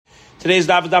Today's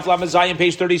Daf Lamed Zayin,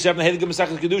 page 37, the Heilige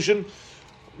Masechtas Kidushin.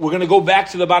 We're going to go back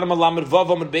to the bottom of Lamed Vav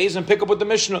Amud Beis and pick up with the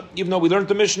Mishnah. Even though we learned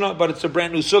the Mishnah, but it's a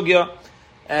brand new sugya,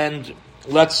 and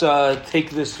let's take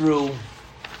this through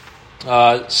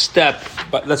step.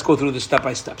 But let's go through this step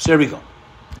by step. So here we go.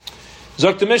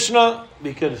 Zok the Mishnah.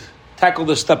 We could tackle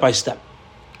this step by step.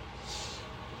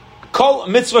 Kol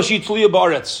mitzvah shitluya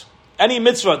ba'aretz. Any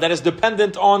mitzvah that is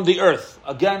dependent on the earth.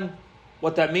 Again,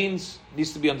 what that means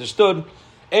needs to be understood.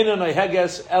 Eino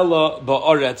neheges ela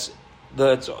ba'aretz.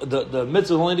 The mitzvah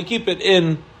is only to keep it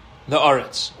in the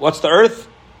aretz. What's the earth?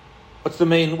 What's the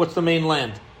main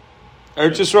land?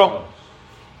 Eretz Yisrael.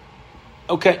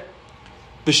 Okay.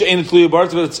 V'she'ein tluya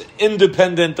ba'aretz, but it's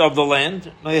independent of the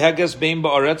land. Neheges bein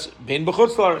ba'aretz, bein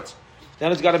b'chutz la'aretz.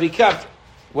 Then it's got to be kept,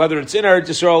 whether it's in Eretz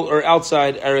Yisrael or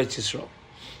outside Eretz Yisrael.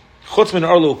 Chutz min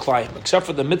arla u'klayim, except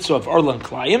for the mitzvah of arla and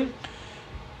klayim,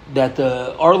 that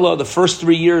the arla, the first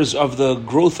 3 years of the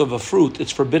growth of a fruit,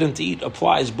 it's forbidden to eat,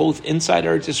 applies both inside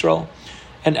Eretz Yisrael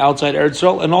and outside Eretz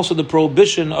Yisrael, and also the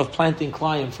prohibition of planting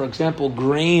klayim. For example,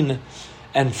 grain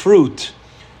and fruit,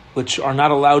 which are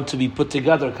not allowed to be put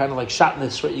together, kind of like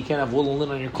shatnez, right? You can't have wool and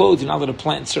linen on your clothes. You're not allowed to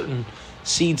plant certain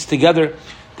seeds together.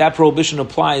 That prohibition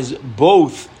applies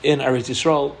both in Eretz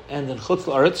Yisrael and in Chutz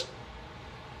La'aretz.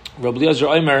 Rabbi Eliezer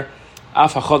Omer,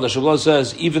 Af HaChadash, Rabbi Eliezer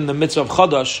says, even the mitzvah of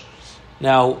Chadash.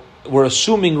 Now, we're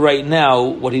assuming right now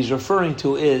what he's referring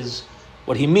to is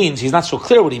what he means. He's not so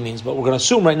clear what he means, but we're going to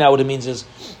assume right now what it means is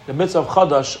the mitzvah of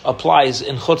Chadash applies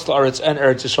in Chutz La'aretz and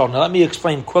Eretz Yisrael. Now, let me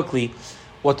explain quickly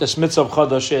what this mitzvah of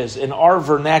Chadash is. In our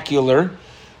vernacular,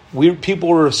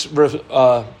 people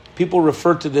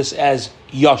refer to this as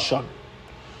Yashan.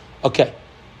 Okay,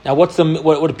 now what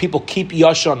do people keep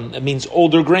Yashan? It means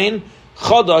older grain.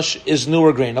 Chadash is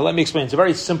newer grain. Now let me explain. It's a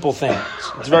very simple thing.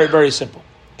 It's very, very simple.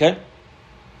 Okay?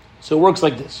 So it works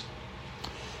like this.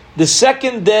 The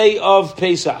second day of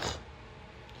Pesach,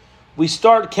 we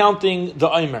start counting the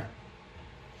Omer.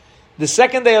 The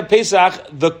second day of Pesach,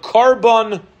 the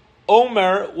Karban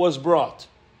Omer was brought.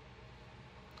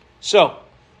 So,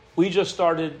 we just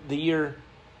started the year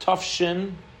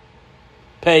Tafshin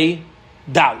Pei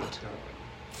Dalet.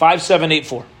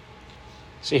 5784.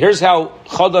 So here's how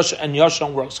Chadash and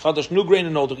Yashan works. Chadash, new grain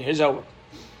and old grain. Here's how it works.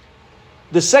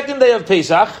 The second day of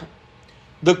Pesach,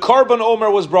 the Karban Omer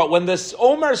was brought. When this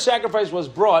Omer sacrifice was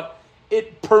brought,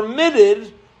 it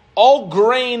permitted all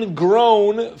grain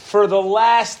grown for the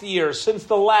last year, since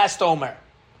the last Omer.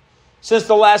 Since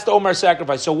the last Omer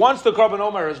sacrifice. So once the Karban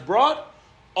Omer is brought,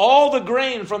 all the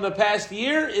grain from the past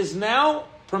year is now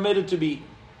permitted to be eaten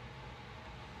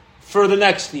for the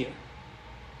next year.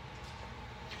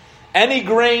 Any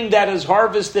grain that is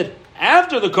harvested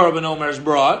after the Karban Omer is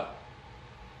brought,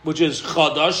 which is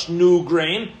Chadash, new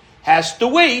grain, has to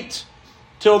wait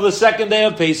till the second day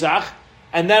of Pesach,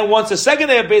 and then once the second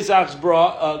day of Pesach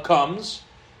comes,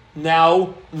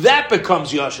 now that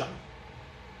becomes Yashan.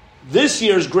 This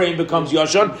year's grain becomes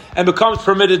Yashan and becomes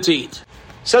permitted to eat.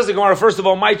 Says the Gemara, first of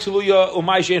all, my tuluya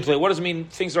umay she'en tuluya. What does it mean?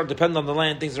 Things are dependent on the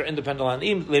land, things are independent on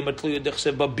the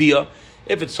land.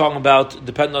 If it's talking about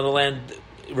dependent on the land,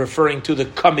 referring to the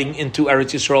coming into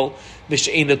Eretz Yisrael,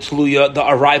 V'she'ena tuluya, the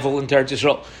arrival into Eretz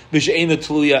Yisrael, V'she'ena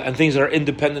tuluya, and things that are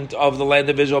independent of the land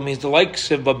of Israel, means the like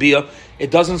Siv Babiyah. It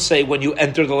doesn't say when you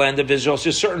enter the land of Israel. It's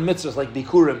just certain mitzvahs like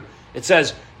Bikurim. It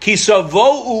says,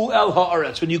 Kisavo'u el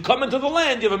ha'aretz. When you come into the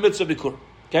land, you have a mitzvah Bikurim.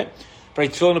 Okay? By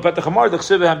Tefillin and Petach Hamar, the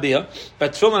Chsiv Hambiyah. By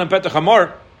Tefillin and Petach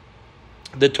Hamar,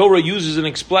 the Torah uses an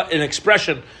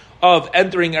expression of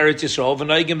entering Eretz Yisrael,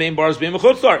 V'nayigim bein bars bein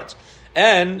b'chutz la'aretz.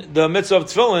 And the mitzvah of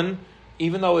Tefillin,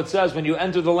 even though it says when you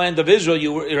enter the land of Israel,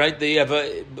 they have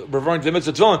referring to the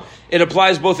mitzvah of Tefillin, it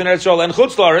applies both in Eretz Yisrael and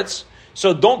Chutz La'aretz.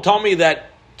 So don't tell me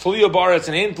that Tluya B'aretz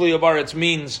and Ein Tluya B'aretz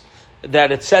means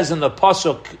that it says in the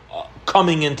pasuk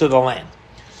coming into the land.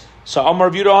 So Amar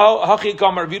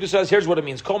Viuda says, here's what it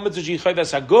means.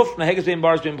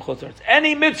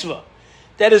 Any mitzvah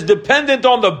that is dependent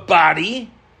on the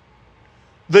body,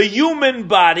 the human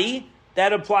body,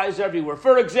 that applies everywhere.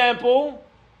 For example,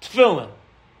 tefillin.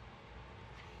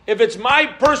 If it's my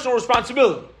personal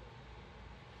responsibility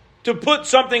to put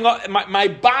something, my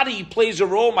body plays a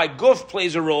role, my guf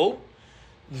plays a role,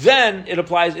 then it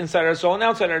applies inside our soul and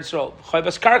outside our soul.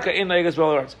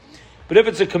 But if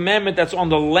it's a commandment that's on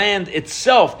the land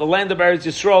itself, the land of Eretz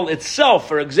Yisrael itself,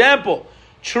 for example,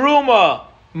 Truma,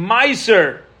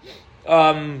 Meiser,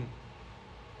 Leket,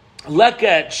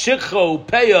 Shikho,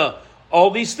 Peah, all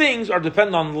these things are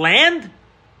dependent on land.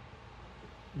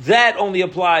 That only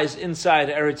applies inside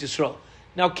Eretz Yisrael.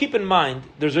 Now keep in mind,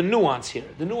 there's a nuance here.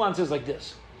 The nuance is like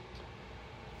this.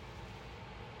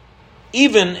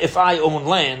 Even if I own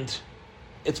land,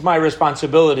 it's my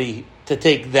responsibility to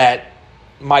take that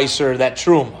meiser, that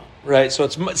truma, right? So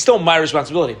it's still my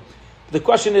responsibility. The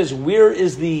question is, where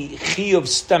is the chiyuv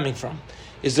stemming from?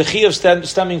 Is the chiyuv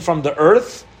stemming from the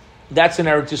earth? That's an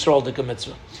Eretz Yisrael Dika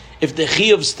mitzvah. If the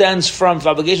chiyuv stems from, if the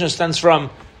obligation stems from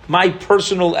my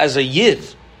personal as a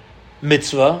yid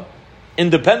mitzvah,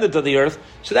 independent of the earth,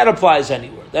 so that applies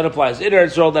anywhere. That applies in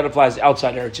Eretz Yisrael, that applies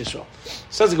outside Eretz Yisrael.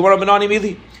 Says the Gemara Benani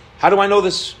Mili. How do I know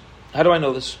this? How do I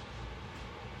know this?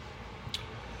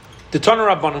 The Tana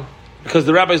Rabbanan, because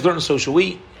the rabbis learned, so shall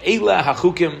we. Eila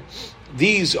hachukim.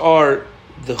 These are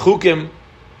the chukim.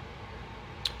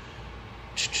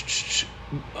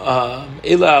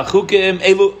 Eila chukim.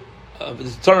 Elu.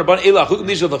 The Tana Rabbanan. Eila hachukim.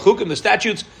 These are the chukim, the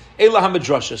statutes. Eila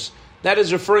hamidrashas. That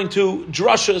is referring to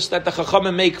drashas that the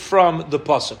chachamim make from the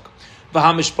pasuk.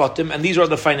 V'hamishpatim, and these are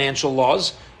the financial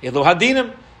laws. Elu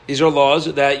hadinim. These are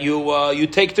laws that you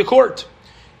take to court.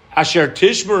 Asher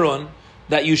tishmerun,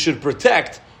 that you should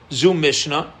protect. Zu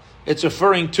Mishnah. It's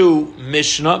referring to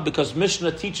Mishnah because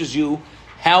Mishnah teaches you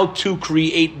how to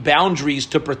create boundaries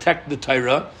to protect the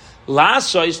Torah.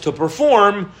 Lasa is to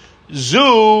perform.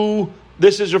 Zu,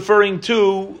 this is referring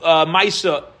to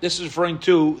Maisa. This is referring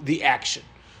to the action.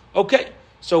 Okay,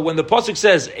 so when the pasuk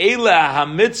says Eila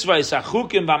hamitzvah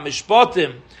sachukim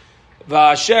v'mishpatim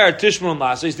v'asher tishmon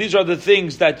lasais, these are the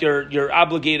things that you're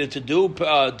obligated to do.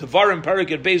 Devarim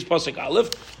Periket Beis pasuk Aleph.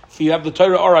 If you have the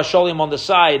Torah or Hashalim on the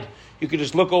side, you could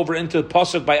just look over into the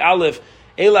pasuk by Aleph.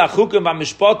 Eila chukim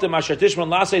v'mishpatim asher tishmon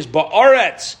lasais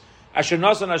ba'aretz asher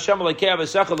nasan Hashem alekei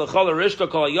v'sechel l'chol arishta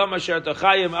kol hayom asher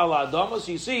tachayim el ha'adamos.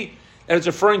 You see that it's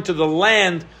referring to the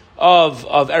land of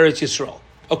Eretz Yisrael.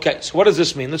 Okay, so what does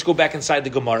this mean? Let's go back inside the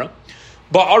Gemara.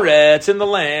 Ba'aretz, in the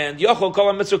land. Yachol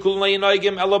kol ha-mitzvah kulun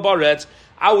le'yinayim ela ba'aretz.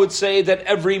 I would say that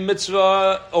every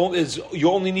mitzvah is you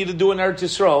only need to do in Eretz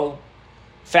Yisrael.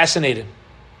 Fascinating.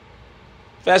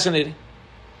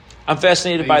 I'm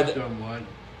fascinated by the...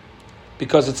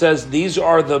 Because it says these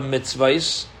are the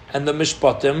mitzvahs and the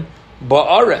mishpatim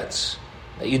ba'aretz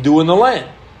that you do in the land.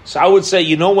 So I would say,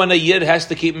 you know when a yid has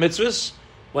to keep mitzvahs?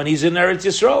 When he's in Eretz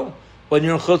Yisrael. When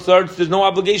you're in Chutz La'aretz, there's no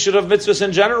obligation of mitzvahs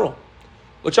in general,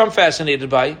 which I'm fascinated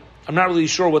by. I'm not really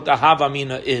sure what the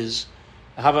Havamina is.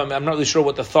 I'm not really sure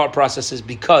what the thought process is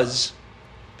because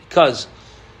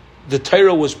the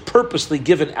Torah was purposely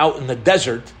given out in the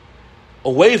desert,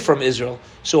 away from Israel,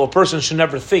 so a person should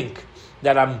never think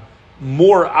that I'm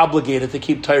more obligated to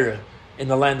keep Torah in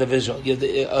the land of Israel.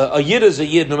 A yid is a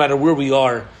yid no matter where we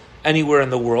are, anywhere in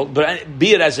the world. But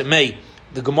be it as it may,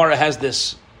 the Gemara has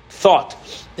this thought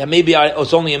that maybe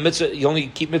it's only a mitzvah, you only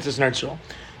keep mitzvahs in Eretz Yisrael.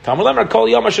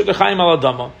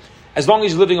 As long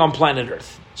as you're living on planet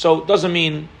Earth. So it doesn't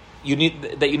mean you need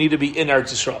to be in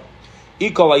Eretz Yisrael.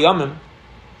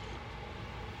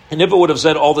 And if it would have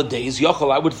said all the days,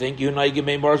 Yachal, I would think,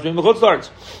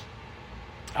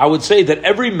 I would say that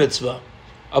every mitzvah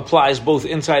applies both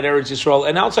inside Eretz Yisrael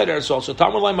and outside Eretz Yisrael. So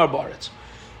Tamar Lai Marbaretz.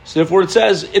 So therefore it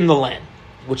says in the land,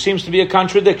 which seems to be a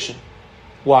contradiction.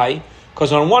 Why?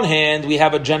 Because on one hand, we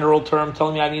have a general term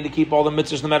telling me I need to keep all the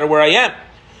mitzvahs no matter where I am.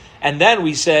 And then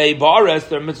we say, Ba'aretz,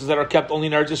 there are mitzvahs that are kept only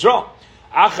in Eretz Yisrael.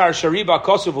 Achar Shariba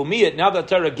Kosev Umiyat, now that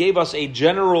Torah gave us a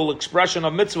general expression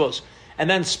of mitzvahs, and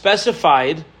then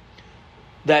specified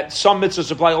that some mitzvahs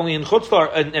apply only in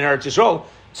Chutzlar, in Eretz Yisrael,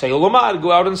 say, Olamad,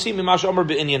 go out and see Mimash Omer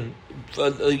Be'inyan.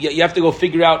 You have to go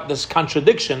figure out this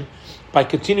contradiction by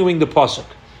continuing the pasuk,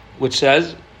 which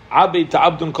says, Abed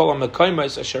ta'abdun kol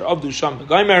ha'mekaymes asher avdu sham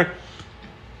begaymer.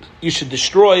 You should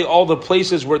destroy all the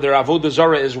places where their avodah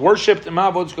zarah is worshipped.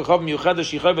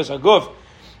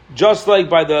 Just like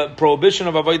by the prohibition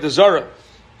of avodah zarah,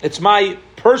 it's my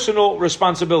personal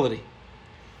responsibility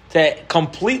to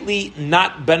completely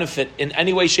not benefit in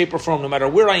any way, shape, or form, no matter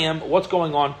where I am, what's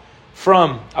going on,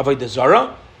 from avodah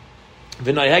zarah, and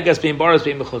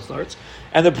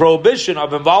the prohibition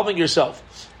of involving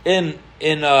yourself in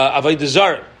avodah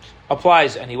zarah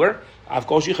applies anywhere.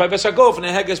 Anything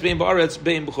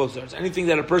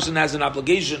that a person has an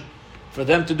obligation for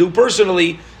them to do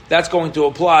personally, that's going to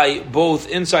apply both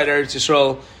inside Eretz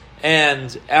Yisrael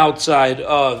and outside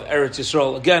of Eretz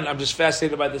Yisrael. Again, I'm just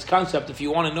fascinated by this concept. If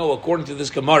you want to know, according to this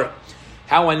Gemara,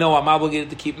 how I know I'm obligated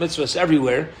to keep mitzvahs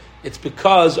everywhere, it's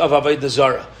because of Avodah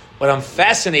Zarah. What I'm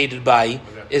fascinated by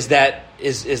is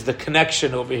the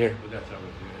connection over here.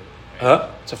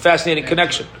 It's a fascinating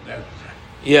connection.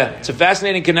 Yeah, it's a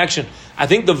fascinating connection. I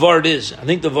think the word is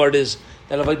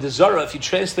that Avodah Zarah, if you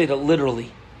translate it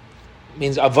literally,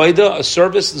 means Avodah, a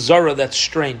service, Zarah, that's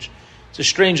strange. It's a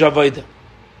strange Avodah.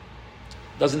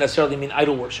 Doesn't necessarily mean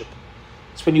idol worship.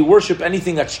 It's when you worship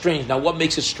anything that's strange. Now, what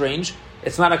makes it strange?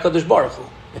 It's not HaKadosh Baruch Hu.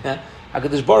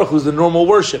 HaKadosh Baruch Hu is the normal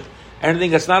worship.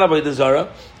 Anything that's not Avodah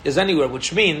Zarah is anywhere,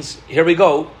 which means, here we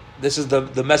go, this is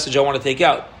the message I want to take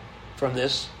out from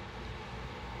this.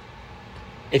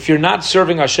 If you're not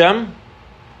serving Hashem,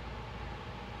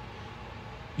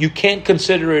 you can't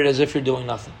consider it as if you're doing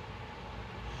nothing.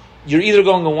 You're either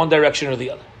going in one direction or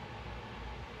the other.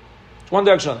 It's one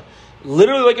direction or the other.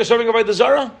 Literally like you're serving Avodah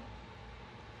Zarah,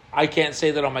 I can't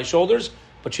say that on my shoulders,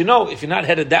 but if you're not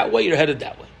headed that way, you're headed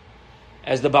that way.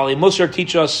 As the Bali Musar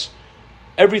teach us,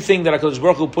 everything that HaKadosh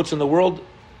Baruch Hu puts in the world,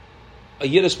 a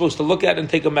Yid is supposed to look at and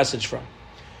take a message from.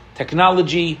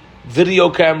 Technology, video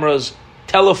cameras,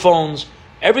 telephones,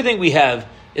 everything we have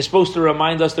is supposed to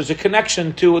remind us there's a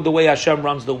connection to the way Hashem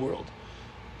runs the world.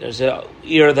 There's an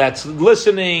ear that's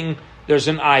listening, there's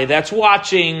an eye that's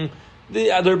watching. The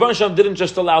Rebbeinu Hashem didn't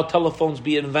just allow telephones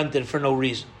be invented for no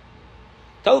reason.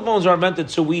 Telephones are invented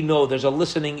so we know there's a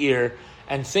listening ear,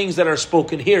 and things that are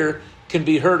spoken here can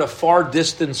be heard a far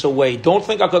distance away. Don't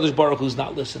think HaKadosh Baruch Hu's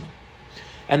not listening.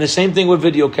 And the same thing with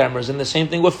video cameras, and the same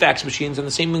thing with fax machines, and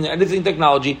the same thing with anything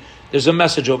technology. There's a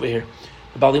message over here.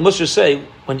 The Bali Musar say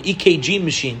when EKG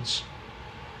machines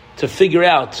to figure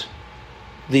out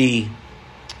the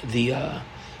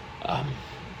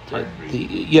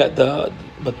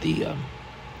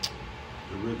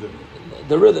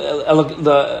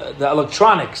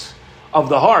electronics of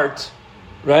the heart,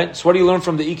 right? So what do you learn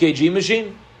from the EKG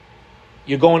machine?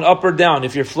 You're going up or down.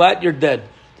 If you're flat, you're dead.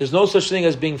 There's no such thing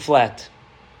as being flat.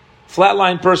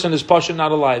 Flatline person is pasha,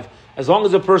 not alive. As long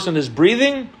as a person is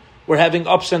breathing, we're having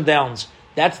ups and downs.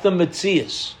 That's the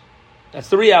metzias. That's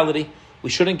the reality. We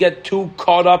shouldn't get too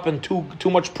caught up and too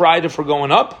much pride if we're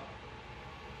going up.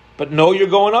 But know you're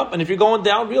going up, and if you're going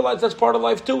down, realize that's part of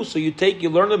life too. So you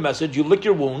learn the message, you lick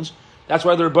your wounds. That's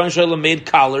why the Rebbeinu Shalom made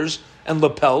collars and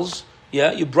lapels.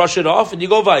 Yeah, you brush it off and you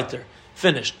go weiter.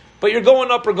 Finished. But you're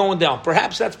going up or going down.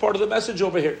 Perhaps that's part of the message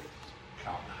over here.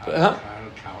 Collars.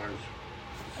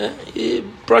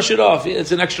 You brush it off.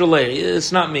 It's an extra layer.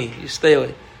 It's not me. You stay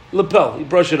away. Lapel. You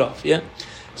brush it off. Yeah.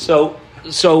 So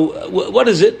what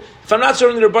is it? If I'm not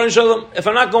serving the Rebbeinu Shalom, if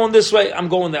I'm not going this way, I'm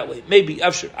going that way. Maybe.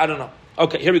 I'm sure. I don't know.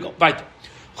 Okay, here we go. Weiter.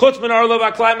 Chutz min Arla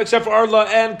v'Aklayim, except for Arla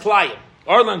and Klayim.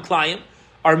 Arla and Klayim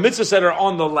are mitzvahs that are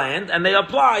on the land, and they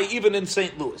apply even in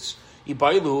St. Louis.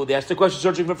 They asked the question,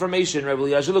 searching for information. Rabbi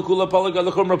Eliezer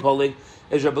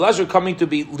is Rabbi Eliezer coming to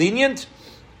be lenient,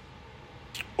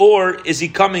 or is he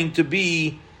coming to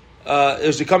be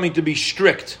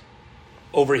strict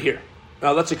over here?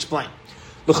 Now let's explain.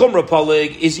 L'chumra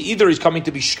palig is either he's coming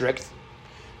to be strict.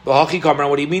 What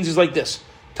he means is like this: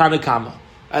 Tanakama.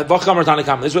 This is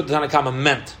what the Tanakama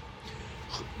meant.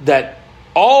 That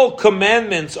all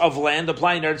commandments of land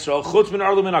apply in Eretz Yisrael, chutz min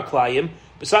arlu min aklayim,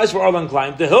 besides for arlu and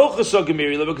klayim, the hilchas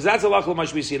gemiri, because that's a lachla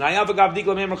mashmisi. And I have a gavdik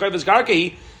lamem rechayves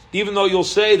karkei, even though you'll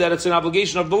say that it's an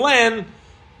obligation of the land,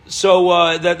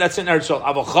 so that's in Eretz Yisrael.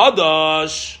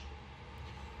 Avachadash,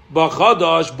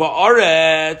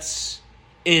 ba'aretz,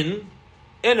 in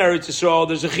Eretz Yisrael,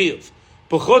 there's a chiyuv.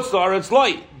 B'chutz la'aretz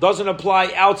loy, doesn't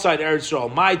apply outside Eretz Yisrael.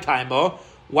 My timer.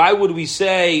 Why would we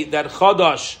say that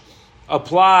Chadash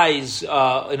applies in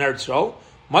Eretz Yisrael?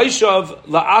 Maishav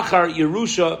la'achar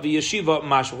Yerusha v'yeshiva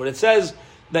mashma. When it says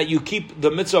that you keep the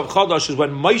mitzvah of Chadash is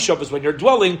when Maishav is when you're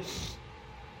dwelling,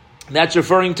 that's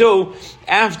referring to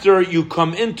after you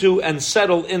come into and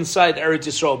settle inside Eretz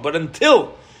Yisrael. But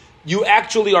until you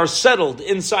actually are settled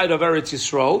inside of Eretz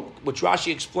Yisrael, which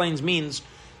Rashi explains means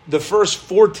the first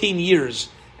 14 years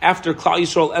after Klal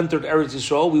Yisrael entered Eretz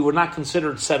Yisrael, we were not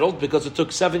considered settled because it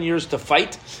took 7 years to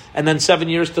fight and then 7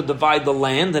 years to divide the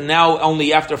land, and now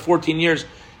only after 14 years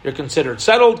you're considered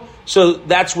settled. So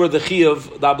that's where the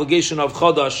chiyuv, the obligation of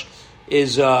Chodesh,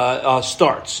 is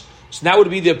starts. So that would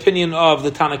be the opinion of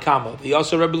the Tanakama. The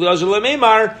also Rebbe Eliezer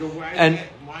Lemeimar. So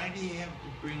why do you have to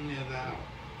bring that out?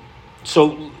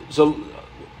 So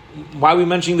why are we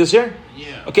mentioning this here?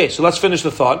 Yeah. Okay, so let's finish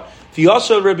the thought. The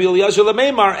also Rebbe Eliezer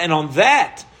Lemeimar, and on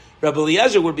that Rebbe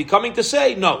Eliezer would be coming to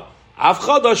say, no, Av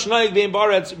Chadash Naig Bein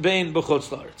Baretz Bein B'chutz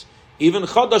La'aretz. Even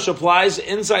Chadash applies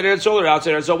inside Eretz Yisrael or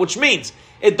outside Eretz Yisrael, which means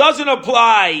it doesn't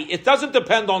apply, it doesn't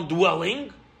depend on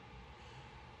dwelling.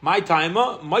 My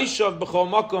timer, Maishav B'chol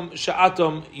Makom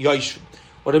Sha'atam Yoshvim.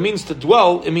 What it means to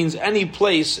dwell, it means any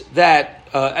place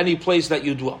that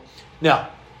you dwell. Now,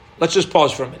 let's just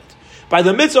pause for a minute. By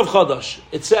the mitzvah of Chadash,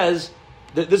 it says,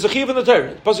 there's a chiyuv in the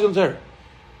Torah, pasuk in the Torah.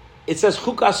 It says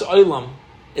chukas olam.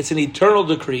 It's an eternal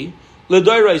decree.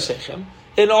 L'doirei seichem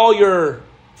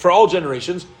for all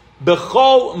generations.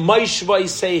 Bechol maishvai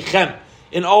seichem,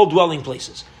 in all dwelling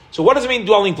places. So what does it mean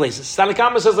dwelling places?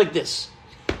 Tanakama says like this: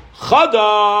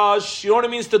 Chadash. You know what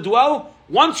it means to dwell?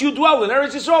 Once you dwell in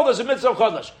Eretz Yisrael, there's a mitzvah of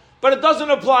Chadash, but it doesn't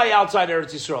apply outside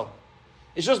Eretz Yisrael.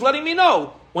 It's just letting me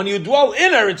know when you dwell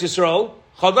in Eretz Yisrael,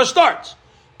 Chadash starts.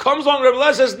 Comes along, Rebbe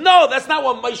Eliezer says, no, that's not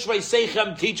what Moshe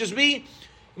Seichem teaches me.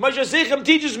 Moshe Seichem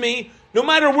teaches me, no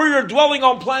matter where you're dwelling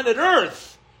on planet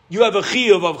Earth, you have a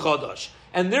chiyuv of Chadash.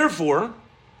 And therefore,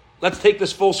 let's take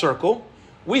this full circle.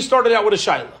 We started out with a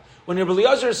shaila. When Rebbe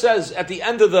Eliezer says at the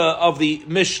end of the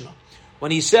Mishnah,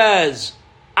 when he says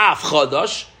af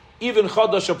Chadash, even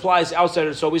Chadash applies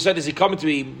outside. So we said, is he coming to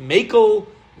be makel,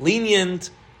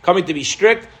 lenient, coming to be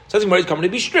strict? It says he's coming to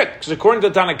be strict because according to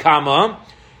Tanakama,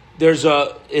 there's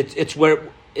it's where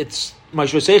it's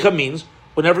Moshe Seichem means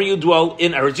whenever you dwell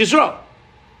in Eretz Yisrael.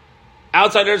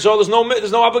 Outside Eretz Yisrael,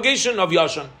 there's no obligation of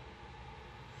Yashan.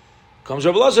 Comes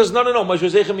Rebbe Eliezer says, no, Moshe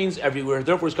Seichem means everywhere.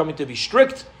 Therefore, it's coming to be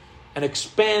strict and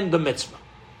expand the mitzvah.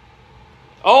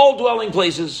 All dwelling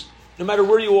places, no matter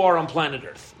where you are on planet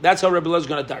Earth. That's how Rebbe Eliezer is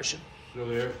going to darshan. So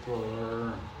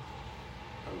therefore,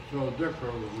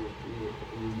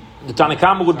 the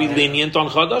Tanakama would be lenient on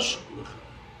Chadash,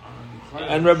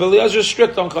 and Rebbe Eliezer is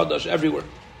strict on Chadash everywhere.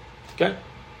 Okay?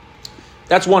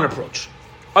 That's one approach.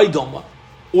 Aydoma.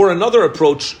 Or another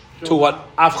approach to what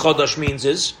Af Chadash means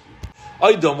is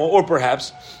Aydoma, or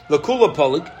perhaps Lakula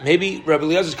Polik, maybe Rebbe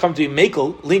Eliezer has come to be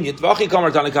Makel, lenient, Vachi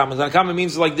Kamar Tanakama. Tanakama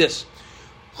means like this.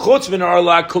 Chutz min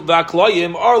Arla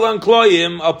Vakloyim, Arla and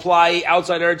Kloyim apply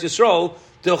outside Eretz Yisrael.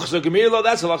 That's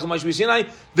halacha Moshe Sinai.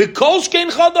 The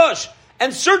Kolshkein Chadash.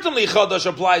 And certainly Chadash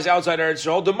applies outside Eretz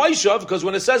Yisrael. The Maishav, because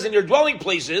when it says in your dwelling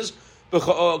places,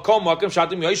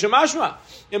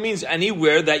 it means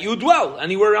anywhere that you dwell,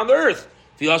 anywhere around the earth.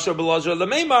 And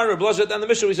the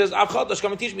Mishnah he says, Chadash,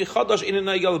 come and teach me Chadash in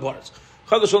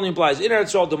Chadash only implies in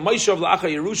Eretz Yisrael, the Maishav la'achar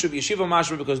Yerusha v'yeshiva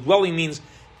mashma, because dwelling means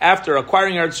after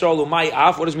acquiring Eretz Yisrael, umay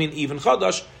af. What does it mean even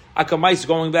Chadash? Akamais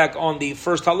going back on the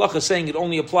first halacha, saying it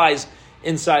only applies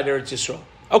inside Eretz Yisrael.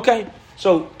 Okay,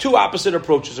 so two opposite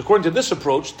approaches. According to this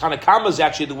approach, Tanakama is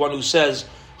actually the one who says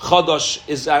Chadash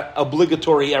is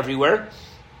obligatory everywhere.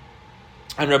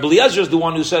 And Rebbe Eliezer is the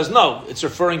one who says, no, it's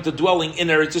referring to dwelling in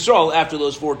Eretz Yisrael after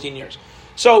those 14 years.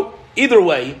 So, either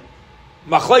way,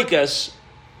 machlekes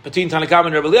between Tanakama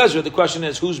and Rebbe Eliezer, the question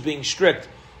is who's being strict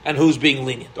and who's being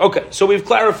lenient. Okay, so we've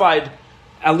clarified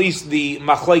at least the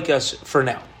machlekes for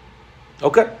now.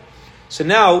 Okay, so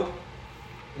now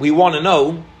we want to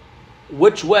know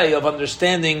which way of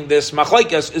understanding this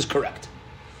machlekes is correct.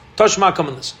 Tashma, come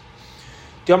and listen.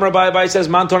 The Amar Abai says,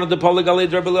 Man Tana de Polig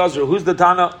Aled Rebbe Eliezer. Who's the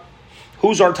Tana?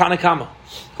 Who's our Tanakama?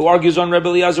 Who argues on Rebbe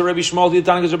Eliezer, Rebbe Shmuel? The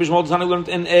Tana is Rebbe Shmuel. The Tana learned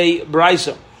in a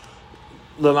Braisa.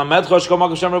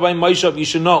 You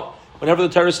should know. Whenever the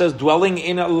Torah says dwelling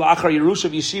in Al-Achar Yerusha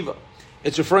Yeshiva,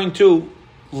 it's referring to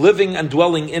living and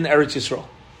dwelling in Eretz Yisrael.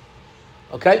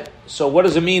 Okay, so what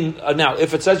does it mean now?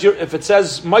 If it says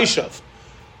Maishav,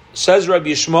 says Rabbi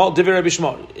Yishmael, Divi Rabbi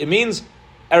Yishmael, it means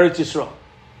Eretz Yisrael.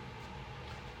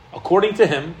 According to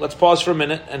him, let's pause for a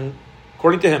minute. And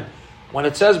according to him, when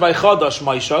it says by Chadash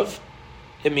Maishav,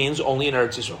 it means only in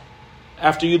Eretz Yisrael.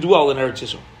 After you dwell in Eretz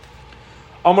Yisrael.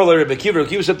 Amar le Rabbi Kiva,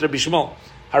 Kiva said to Rabbi Yishmael,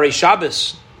 Harei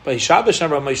Shabbos, by Shabbos,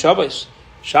 Amar my Shabbos.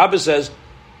 Shabbos says,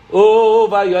 O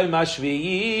vayom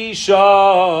hashvi'i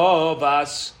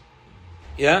Shabbos.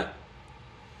 Yeah?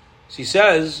 So he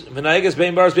says, V'nayeges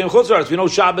bein baras bein chutzlaretz. We know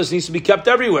Shabbos needs to be kept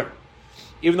everywhere,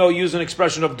 even though he used an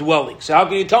expression of dwelling. So how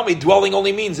can you tell me dwelling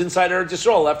only means inside Eretz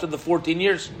Yisrael after the 14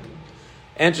 years?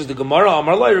 Answers the Gemara,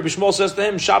 Amar Lai, Rabbi Shmuel says to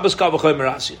him, Shabbos kavachayim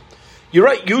merasya. You're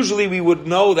right, usually we would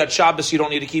know that Shabbos you don't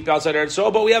need to keep outside Eretz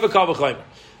Yisrael, but we have a kavachayim.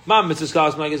 Just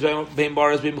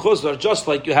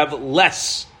like you have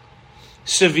less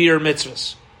severe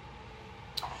mitzvahs.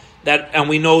 And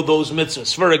we know those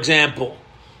mitzvahs. For example,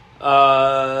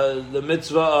 the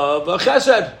mitzvah of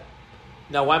chesed.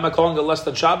 Now, why am I calling it less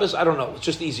than Shabbos? I don't know. It's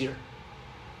just easier.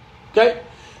 Okay?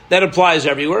 That applies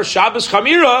everywhere. Shabbos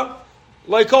chamira,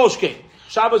 like Kolshkein.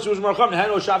 Shabbos was more chamer. How do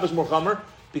you know Shabbos more chamer?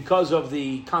 Because of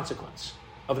the consequence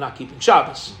of not keeping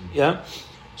Shabbos. Yeah?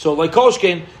 So, like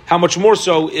Kolshkein, how much more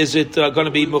so is it going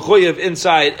to be mechuyev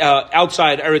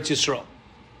outside Eretz Yisrael?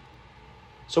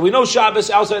 So we know Shabbos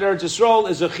outside Eretz Yisrael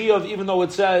is a chiyuv, even though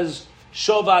it says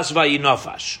Shovas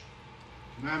vayinafash.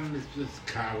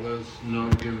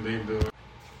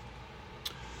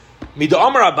 Mida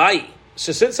Amar Abai.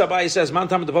 So since Abai says Man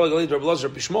Tam Depalag Alid Rabbi Eliezer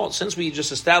Rabbi Shmuel, since we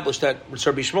just established that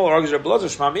Rabbi Shmuel argues Rabbi Eliezer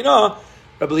Shma Mina,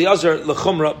 Rabbi Eliezer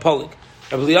lechumra Polig.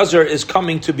 Rabbi Eliezer is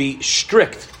coming to be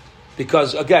strict.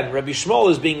 Because, again, Rabbi Shmuel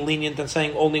is being lenient and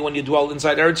saying only when you dwell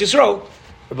inside Eretz Yisrael.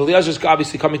 Rabbi Eliezer is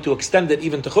obviously coming to extend it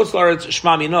even to Chutz La'aretz,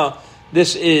 Shma Mina.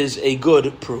 This is a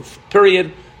good proof.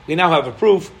 Period. We now have a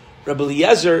proof. Rabbi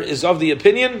Eliezer is of the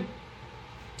opinion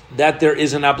that there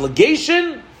is an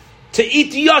obligation to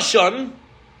eat yashan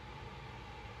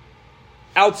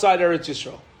outside Eretz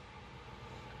Yisrael.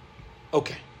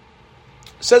 Okay.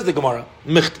 Says the Gemara,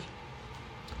 Michti.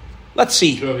 Let's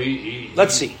see.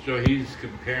 Let's see. So he's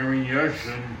comparing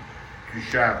Yashin to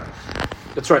Shabbos.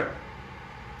 That's right.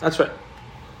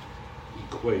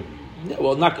 Equating. Yeah,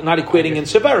 well, not equating in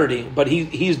severity, but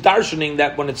he's darshaning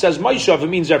that when it says Maishav, it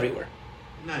means everywhere.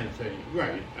 No, he's saying,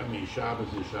 right. I mean,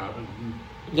 Shabbos is Shabbos.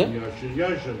 Yeah. Yashin,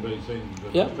 Yashin, but he's saying...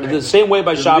 The same way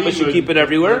by Shabbos you keep it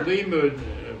everywhere. The limud,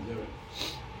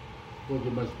 well,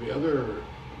 there must be other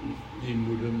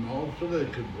limudim also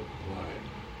that could apply.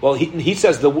 Well, he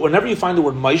says that whenever you find the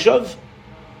word Maishav,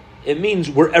 it means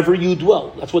wherever you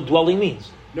dwell. That's what dwelling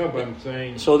means. No, but I'm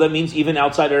saying... So that means even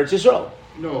outside Eretz Yisrael.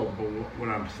 No, but what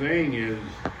I'm saying is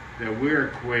that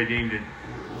we're equating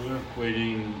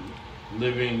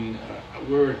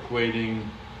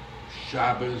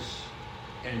Shabbos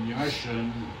and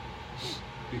Yashin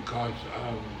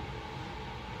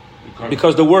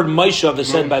because the word Maishav is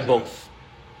said by both,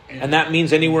 and that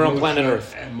means anywhere on planet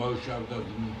Earth. And Moshav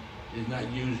is not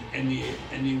used at any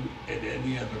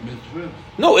other mitzvah.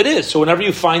 No, it is. So whenever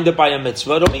you find it by a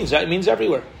mitzvah, it means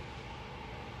everywhere.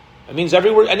 It means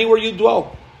everywhere, anywhere you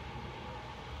dwell.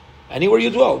 Anywhere you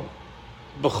dwell.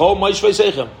 B'chol ma'ishvei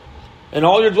seichem. And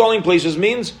all your dwelling places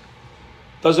means,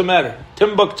 doesn't matter.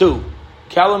 Timbuktu,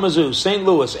 Kalamazoo, St.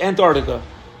 Louis, Antarctica.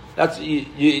 That's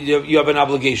you have an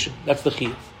obligation. That's the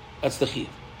chiyuv.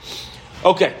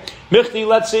 Okay. Michti,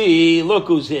 let's see. Look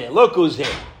who's here.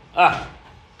 Gewalt.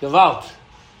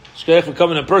 Shkeich for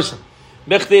coming in person.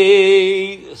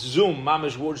 Michti, Zoom.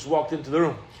 Mamish just walked into the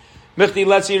room. Michti,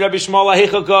 let's see, Rabbi Shmuel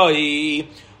Ahichakai.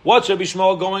 What's Rabbi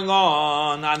Shmuel going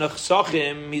on?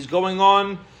 Anachsachim. He's going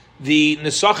on the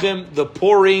Nesachim, the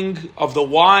pouring of the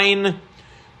wine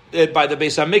by the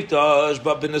Beis HaMikdash.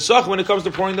 But B'Nesach, when it comes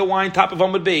to pouring the wine, top of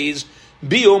Amud Beis,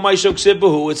 Bi'u Maishok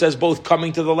Sibahu, it says both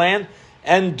coming to the land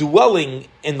and dwelling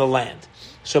in the land.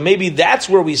 So maybe that's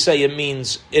where we say it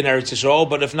means in Eretz Yisrael,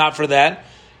 but if not for that,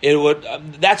 it would.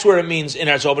 That's where it means in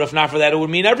Eretz Yisrael, but if not for that, it would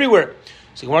mean everywhere.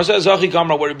 So Gemara says, Zachi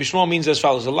Kamra, what Rabbi Shmuel means as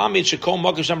follows: Alamid Shekol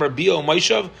Makash Number Bio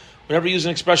Maishav. Whenever you use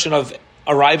an expression of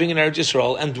arriving in Eretz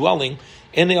Yisrael and dwelling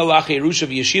in the Allah Yerushav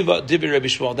Yeshiva Dibi Rabbi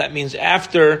Shmuel. That means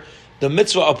after the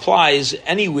mitzvah applies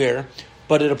anywhere,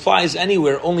 but it applies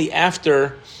anywhere only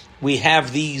after we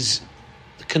have these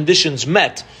conditions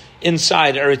met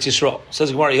inside Eretz Yisrael.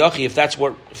 Says Gemara Yachi, if that's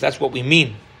what we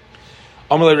mean.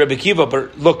 Amalei Rabbi Kiva,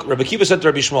 but look, Rabbi Kiva said to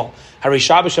Rabbi Shmuel, Hari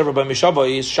Shabbos ever by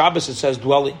Mishava is Shabbos. It says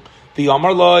dwelling. The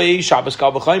Amar Loi Shabbos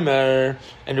Kal B'Chaimer,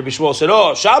 and Rabbi Shmuel said,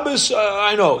 "Oh, Shabbos,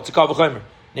 I know it's a Kal B'Chaimer.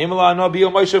 Name Allah no Bio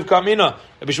Moshev Kamina."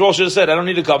 Rabbi Shmuel should have said, "I don't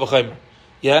need a Kal B'Chaimer."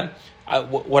 Yeah,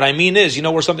 what I mean is,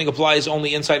 where something applies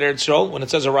only inside Eretz Yisrael when it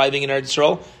says arriving in Eretz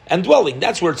Yisrael and dwelling.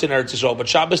 That's where it's in Eretz Yisrael. But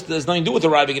Shabbos has nothing to do with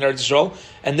arriving in Eretz Yisrael,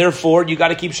 and therefore you got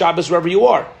to keep Shabbos wherever you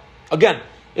are. Again,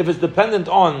 if it's dependent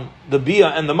on the Bia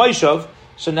and the Maishav,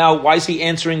 so now why is he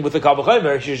answering with the Kal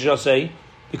B'Chaimer? He should just say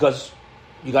because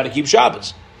you got to keep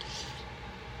Shabbos.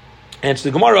 And to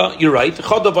the Gemara, you're right.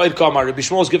 Chada v'ayid kamar. Rabbi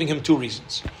Shmuel is giving him two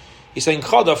reasons. He's saying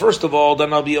Chada, first of all,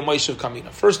 then I'll be a Maishav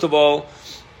Kamina. First of all,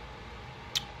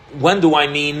 when do I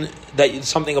mean that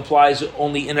something applies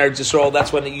only in Eretz Yisrael?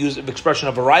 That's when it uses the expression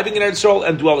of arriving in Eretz Yisrael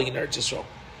and dwelling in Eretz Yisrael.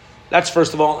 That's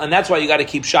first of all, and that's why you got to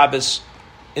keep Shabbos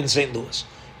in St. Louis.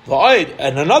 V'ayid,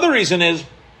 and another reason is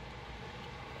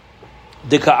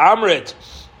Dika Amrit.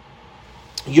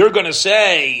 You're going to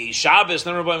say Shabbos,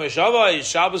 never by Meshava, is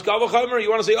Shabbos Kal V'Chaimer.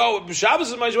 You want to say, oh, Shabbos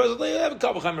is my Shabbos. They have a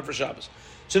Kal V'Chaimer for Shabbos.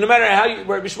 So no matter how you,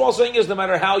 what Bishmal is saying is, no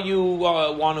matter how you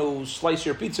want to slice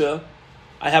your pizza,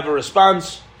 I have a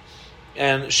response,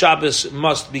 and Shabbos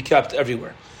must be kept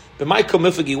everywhere. But my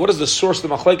komifagi, what is the source of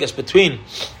the machlekes between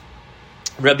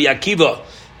Rabbi Akiva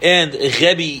and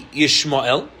Rabbi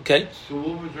Yishmael? Okay. So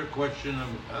what was your question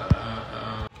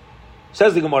of?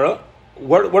 Says the Gemara.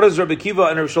 What does Rabbi Kiva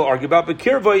and Rabbi Shmuel argue about? But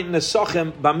Kirvay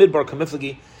Nesachim Bamidbar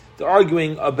Kamiflagi, they're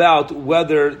arguing about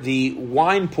whether the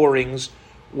wine pourings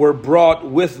were brought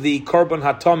with the Karban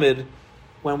Hatamid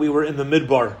when we were in the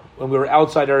Midbar, when we were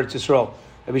outside Eretz Yisrael.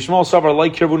 Rabbi Shmuel Savar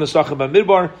like Kirvu Nesachim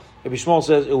Bamidbar. Rabbi Shmuel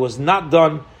says it was not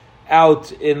done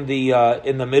out in the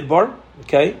Midbar,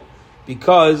 okay,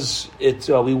 because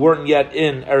we weren't yet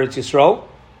in Eretz Yisrael.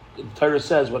 The Torah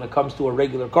says when it comes to a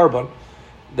regular Karban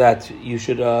that you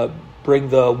should bring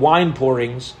the wine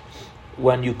pourings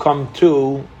when you come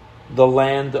to the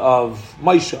land of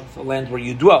Maishav, the land where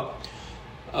you dwell.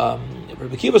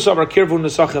 Rabbi Kiva Savar Kirvu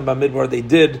Nesachim Bamidbar, they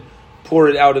did pour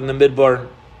it out in the Midbar.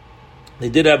 They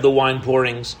did have the wine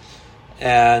pourings.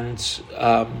 And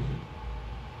so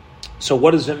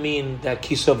what does it mean that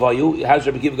Kisavayu? How's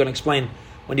Rabbi Kiva going to explain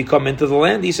when you come into the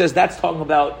land? He says that's talking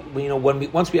about,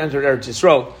 once we entered Eretz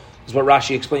Yisrael, is what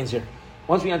Rashi explains here.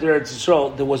 once we entered Eretz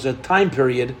Yisrael, there was a time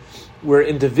period where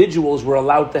individuals were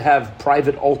allowed to have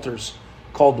private altars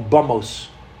called bamos.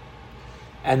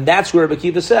 And that's where Rabbi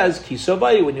Akiva says, Ki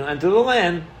Savayu, when you enter the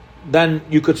land, then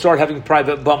you could start having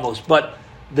private bamos. But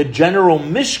the general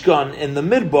Mishkan in the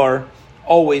Midbar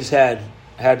always had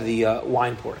the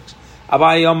wine pourings.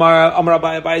 Abai Amar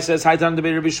Abai says, Haitan de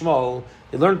Rabbi Shmuel.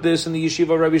 He learned this in the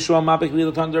yeshiva of Rabbi Shmuel, Mapik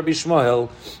Lilotan de Rabbi Shmuel.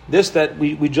 This that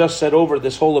we just said over,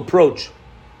 this whole approach,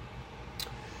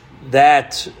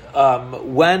 that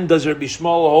when does Rabbi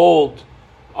Shmuel hold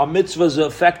a mitzvah is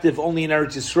effective only in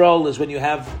Eretz Yisrael is when you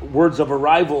have words of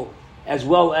arrival as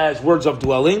well as words of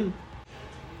dwelling.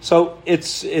 So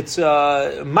it's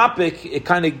mapik. It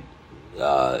kind of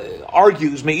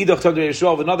argues meidach Tandur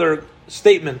Yisrael, another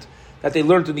statement that they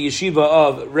learned in the yeshiva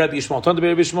of Rabbi Yishmael. Tandur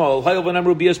Rabbi Yishmael Hayav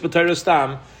v'nemru bias b'Torah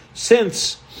stam.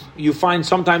 Since you find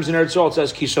sometimes in Eretz Yisrael it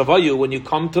says kisavayu when you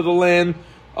come to the land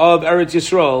of Eretz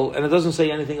Yisrael, and it doesn't say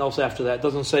anything else after that. It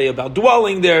doesn't say about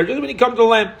dwelling there. Just when you come to the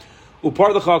land. And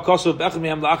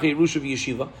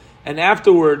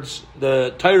afterwards,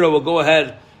 the Torah will go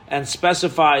ahead and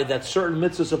specify that certain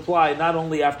mitzvahs apply not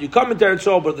only after you come into Eretz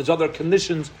Yisrael, but there's other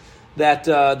conditions that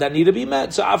need to be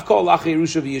met. So I've called Lachi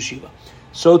Rusha v'Yeshiva.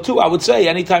 So too, I would say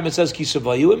anytime it says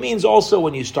Kisavayu, it means also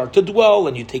when you start to dwell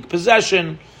and you take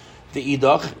possession, the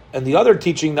idach, and the other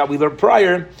teaching that we learned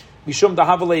prior, Mishum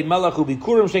Dahavalei Melachu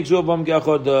Bikurim Shnei Zuabam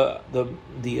Gechod,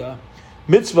 the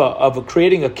mitzvah of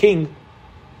creating a king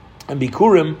and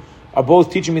Bikurim are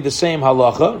both teaching me the same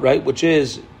halacha, right? Which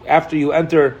is after you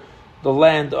enter the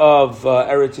land of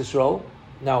Eretz Yisrael.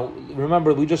 Now,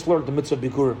 remember, we just learned the mitzvah of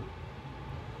Bikurim. It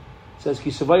says,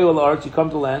 Ki Savayu al Arts, you come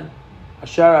to land.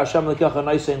 Asher Hashem lekecha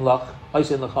naisein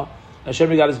lecha. Hashem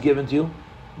your God has given to you.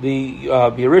 The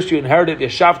Yerish, you inherit it.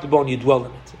 Yeshav bone, you dwell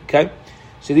in it. Okay?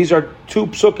 So these are two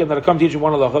psukim that are come to teach you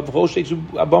one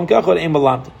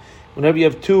halacha. Whenever you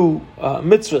have two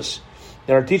mitzvahs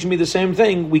that are teaching me the same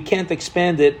thing, we can't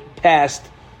expand it past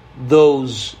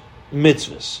those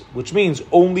mitzvahs, which means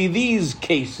only these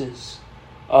cases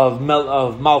of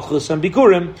Malchus and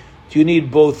Bikurim do you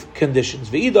need both conditions.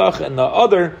 V'idach, and the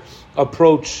other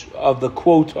approach of the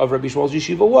quote of Rabbi Shmuel's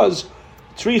yeshiva was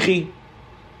Trichi,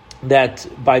 that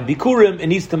by Bikurim it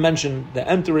needs to mention the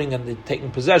entering and the taking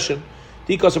possession.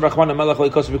 If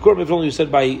only you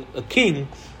said by a king,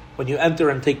 when you enter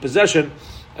and take possession,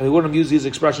 and we wouldn't use these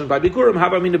expressions by Bikurim. How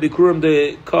about the Bikurim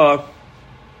de ka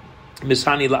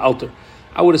mishani la'alter?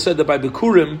 I would have said that by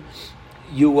Bikurim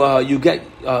you get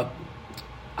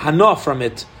hana from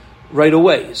it right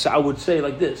away. So I would say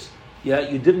like this: yeah,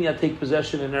 you didn't yet take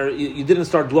possession you didn't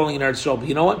start dwelling in Eretz Yisrael, but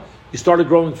you know what? You started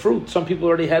growing fruit. Some people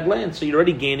already had land, so you're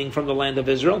already gaining from the land of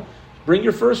Israel. Bring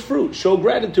your first fruit. Show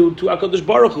gratitude to HaKadosh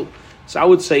Baruch Hu. So I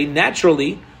would say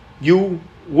naturally you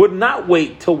would not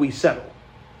wait till we settle.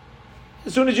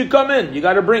 As soon as you come in, you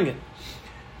got to bring it.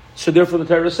 So therefore the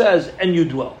Torah says, and you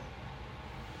dwell.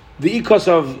 The ikas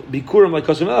of Bikurim, like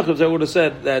Kosim Melechim, I would have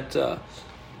said that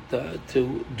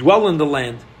to dwell in the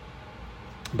land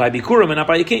by Bikurim and not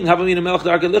by a king.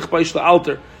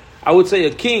 I would say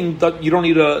a king, you don't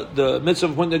need the mitzvah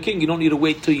of when the king, you don't need to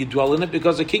wait till you dwell in it,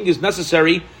 because a king is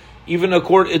necessary even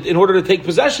in order to take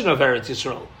possession of Eretz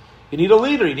Yisrael. You need a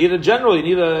leader, you need a general, you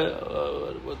need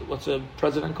what's a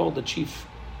president called? The chief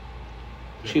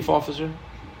officer?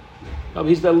 No,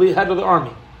 he's the head of the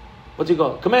army. What's he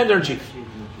called? Commander-in-chief.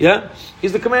 Yeah?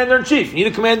 He's the commander-in-chief. You need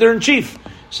a commander-in-chief.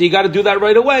 So you got to do that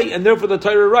right away. And therefore the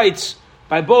Torah writes,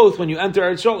 by both, when you enter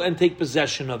Eretz Yisrael and take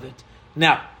possession of it.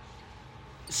 Now,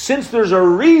 since there's a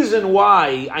reason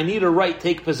why I need a right to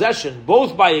take possession,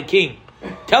 both by a king,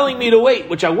 telling me to wait,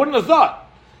 which I wouldn't have thought,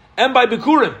 and by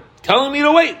Bikurim, telling me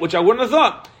to wait, which I wouldn't have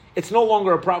thought, it's no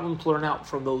longer a problem to learn out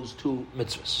from those two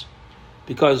mitzvahs.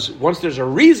 Because once there's a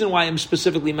reason why I'm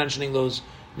specifically mentioning those,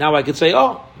 now I could say,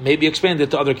 maybe expand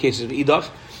it to other cases of Idach.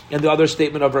 And the other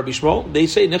statement of Rabbi Shmuel, they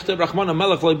say, Nichtav Rachman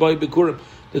HaMelech Lo B'Y Bikurim.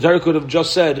 The Torah could have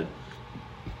just said,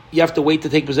 you have to wait to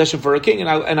take possession for a king, and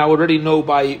I already know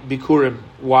by Bikurim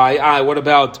why. What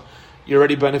about you're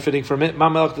already benefiting from it? I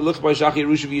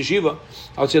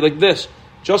would say like this,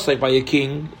 just like by a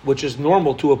king, which is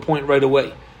normal to appoint right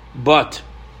away, but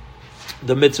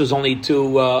the mitzvah is only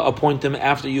to appoint them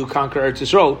after you conquer Eretz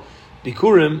Yisrael.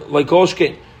 Bikurim, like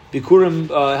Oshkein. Bikurim,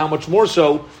 how much more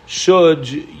so should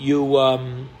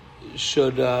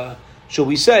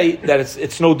we say that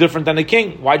it's no different than a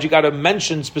king? Why'd you got to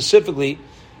mention specifically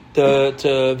to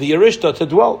the Yerishta to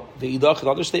dwell? The Idach, the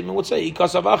other statement would say,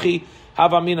 Ikasavachi,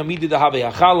 Havamina Midida Have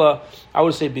Achala. I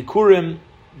would say Bikurim,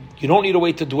 you don't need to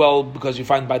wait to dwell because you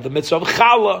find by the mitzvah of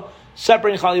Chala,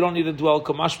 separating Chala, you don't need to dwell.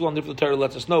 Kamashvul, and the Torah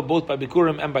lets us know, both by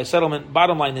Bikurim and by settlement.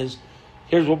 Bottom line is,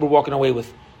 here's what we're walking away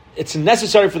with. it's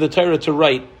necessary for the Torah to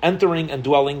write entering and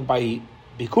dwelling by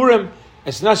Bikurim.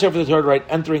 It's necessary for the Torah to write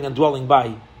entering and dwelling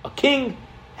by a king.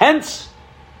 Hence,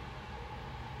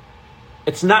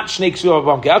 it's not Shnei Ksuvah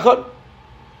B'Am Ke'echad.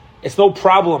 It's no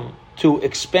problem to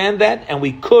expand that, and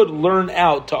we could learn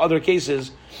out to other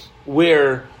cases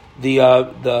where the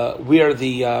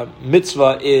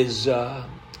mitzvah is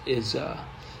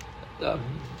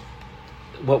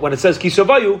when it says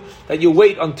Kisavayu, that you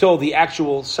wait until the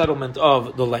actual settlement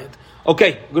of the land.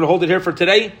 Okay, we're going to hold it here for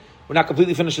today. We're not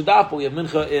completely finished the daf, but we have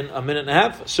mincha in a minute and a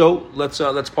half. So let's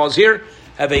pause here.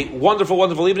 Have a wonderful,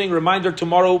 wonderful evening. Reminder,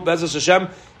 tomorrow, Be'ezus Hashem,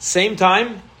 same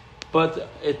time, but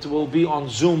it will be on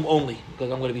Zoom only,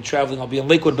 because I'm going to be traveling. I'll be in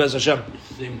Lakewood, Be'ezus Hashem.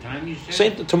 Same time you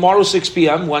said? Tomorrow, 6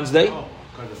 p.m., Wednesday. Oh,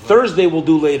 Thursday we'll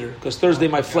do later, because Thursday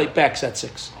my flight back's at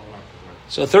 6.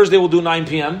 So Thursday we'll do 9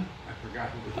 p.m. I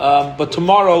forgot. But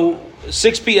tomorrow,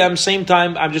 6 p.m., same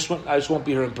time, I just won't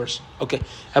be here in person. Okay.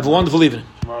 Have a wonderful evening.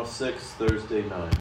 Tomorrow 6, Thursday 9.